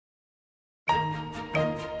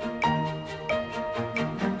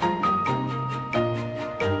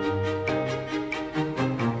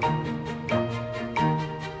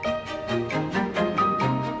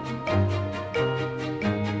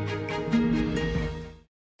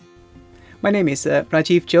My name is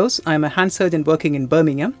Rajive Jose. I'm a hand surgeon working in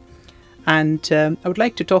Birmingham, and I would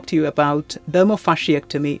like to talk to you about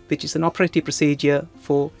dermofasciectomy, which is an operative procedure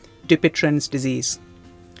for Dupuytrens disease.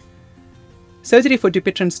 Surgery for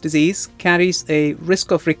Dupuytrens disease carries a risk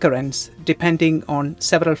of recurrence depending on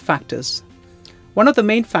several factors. One of the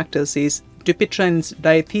main factors is Dupuytrens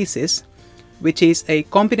diathesis, which is a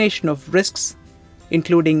combination of risks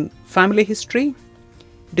including family history,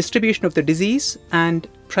 distribution of the disease, and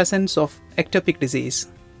presence of ectopic disease.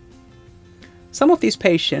 Some of these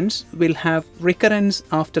patients will have recurrence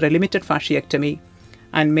after a limited fasciectomy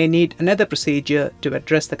and may need another procedure to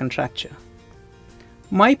address the contracture.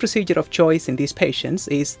 My procedure of choice in these patients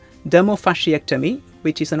is dermofasciectomy,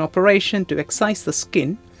 which is an operation to excise the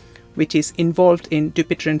skin which is involved in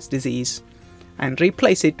Dupuytrens disease and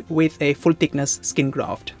replace it with a full thickness skin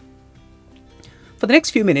graft. For the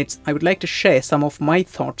next few minutes, I would like to share some of my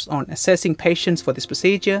thoughts on assessing patients for this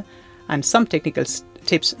procedure and some technical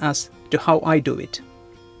tips as to how I do it.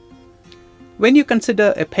 When you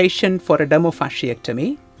consider a patient for a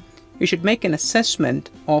dermofasciectomy, you should make an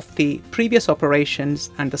assessment of the previous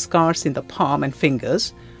operations and the scars in the palm and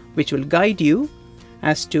fingers, which will guide you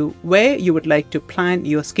as to where you would like to plan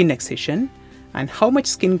your skin excision and how much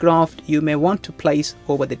skin graft you may want to place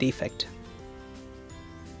over the defect.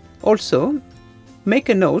 Also, make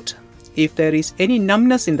a note if there is any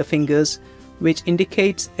numbness in the fingers which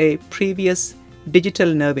indicates a previous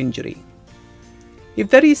digital nerve injury.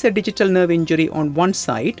 If there is a digital nerve injury on one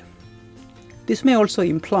side, this may also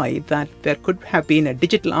imply that there could have been a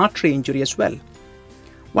digital artery injury as well.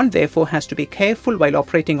 One therefore has to be careful while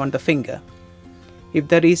operating on the finger. If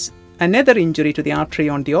there is another injury to the artery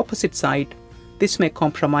on the opposite side, this may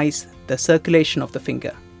compromise the circulation of the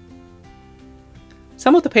finger.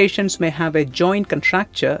 Some of the patients may have a joint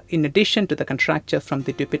contracture in addition to the contracture from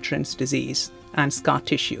the Dupuytrens disease and scar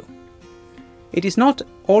tissue. It is not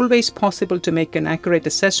always possible to make an accurate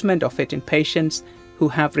assessment of it in patients who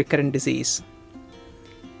have recurrent disease.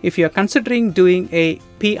 If you are considering doing a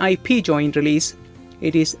PIP joint release,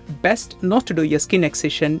 it is best not to do your skin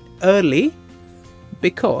excision early,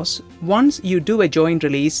 because once you do a joint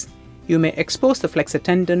release, you may expose the flexor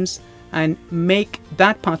tendons and make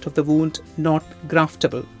that part of the wound not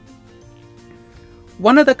graftable.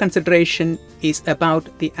 One other consideration is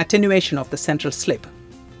about the attenuation of the central slip.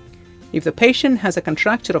 If the patient has a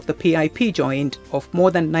contracture of the PIP joint of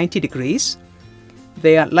more than 90 degrees,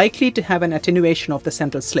 they are likely to have an attenuation of the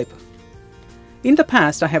central slip. In the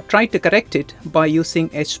past, I have tried to correct it by using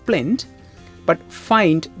a splint, but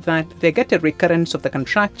find that they get a recurrence of the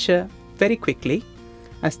contracture very quickly,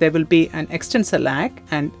 as there will be an extensor lag,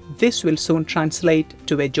 and this will soon translate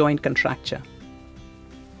to a joint contracture.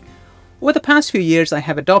 Over the past few years, I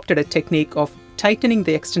have adopted a technique of tightening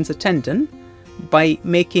the extensor tendon by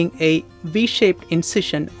making a V-shaped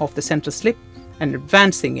incision of the central slip and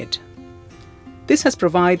advancing it. This has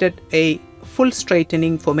provided a full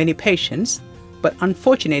straightening for many patients, but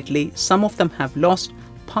unfortunately, some of them have lost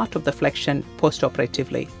part of the flexion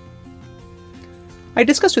post-operatively. I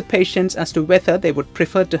discussed with patients as to whether they would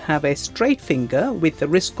prefer to have a straight finger with the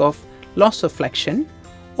risk of loss of flexion,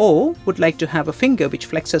 or would like to have a finger which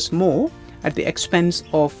flexes more at the expense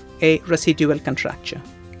of a residual contracture.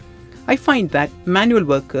 I find that manual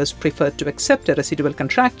workers prefer to accept a residual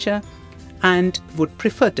contracture and would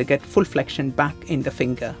prefer to get full flexion back in the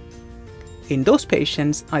finger. In those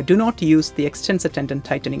patients, I do not use the extensor tendon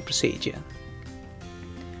tightening procedure.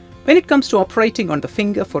 When it comes to operating on the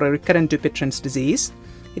finger for a recurrent Dupuytrens disease,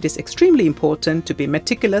 it is extremely important to be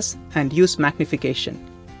meticulous and use magnification.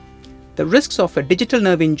 The risks of a digital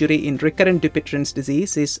nerve injury in recurrent Dupuytrens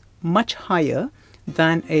disease is much higher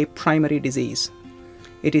than a primary disease.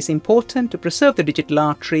 It is important to preserve the digital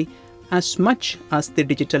artery as much as the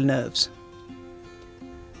digital nerves.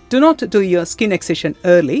 Do not do your skin excision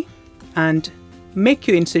early and make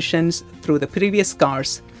your incisions through the previous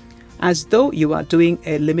scars as though you are doing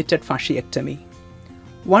a limited fasciectomy.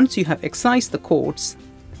 Once you have excised the cords,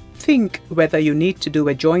 think whether you need to do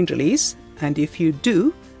a joint release, and if you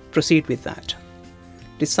do, proceed with that.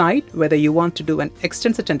 Decide whether you want to do an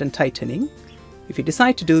extensor tendon tightening. If you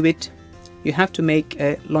decide to do it, you have to make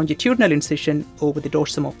a longitudinal incision over the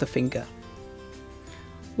dorsum of the finger.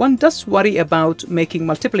 One does worry about making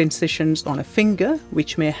multiple incisions on a finger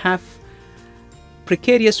which may have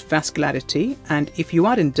precarious vascularity, and if you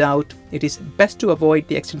are in doubt, it is best to avoid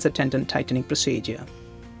the extensor tendon tightening procedure.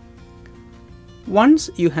 Once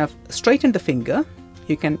you have straightened the finger,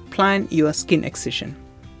 you can plan your skin excision.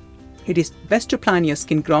 It is best to plan your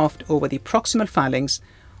skin graft over the proximal phalanx,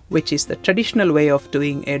 which is the traditional way of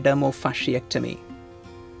doing a dermofasciectomy.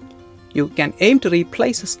 You can aim to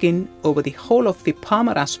replace the skin over the whole of the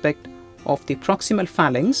palmar aspect of the proximal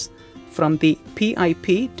phalanx from the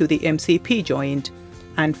PIP to the MCP joint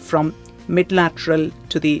and from midlateral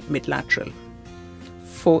to the midlateral.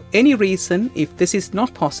 For any reason, if this is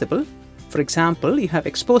not possible, for example, you have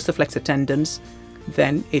exposed the flexor tendons,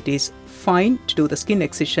 then it is fine to do the skin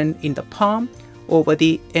excision in the palm over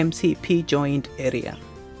the MCP joint area.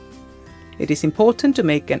 It is important to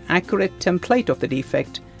make an accurate template of the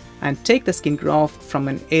defect and take the skin graft from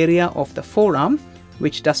an area of the forearm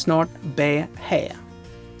which does not bear hair.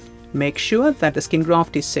 Make sure that the skin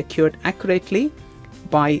graft is secured accurately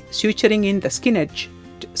by suturing in the skin edge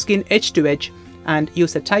to edge, and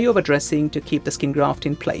use a tie-over dressing to keep the skin graft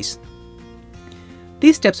in place.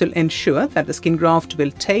 These steps will ensure that the skin graft will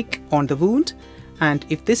take on the wound, and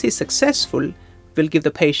if this is successful, will give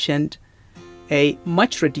the patient a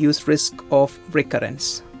much reduced risk of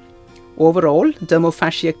recurrence. Overall,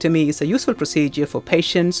 dermofasciectomy is a useful procedure for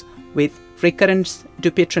patients with recurrent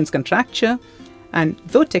Dupuytrens contracture, and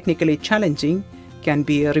though technically challenging, can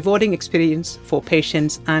be a rewarding experience for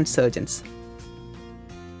patients and surgeons.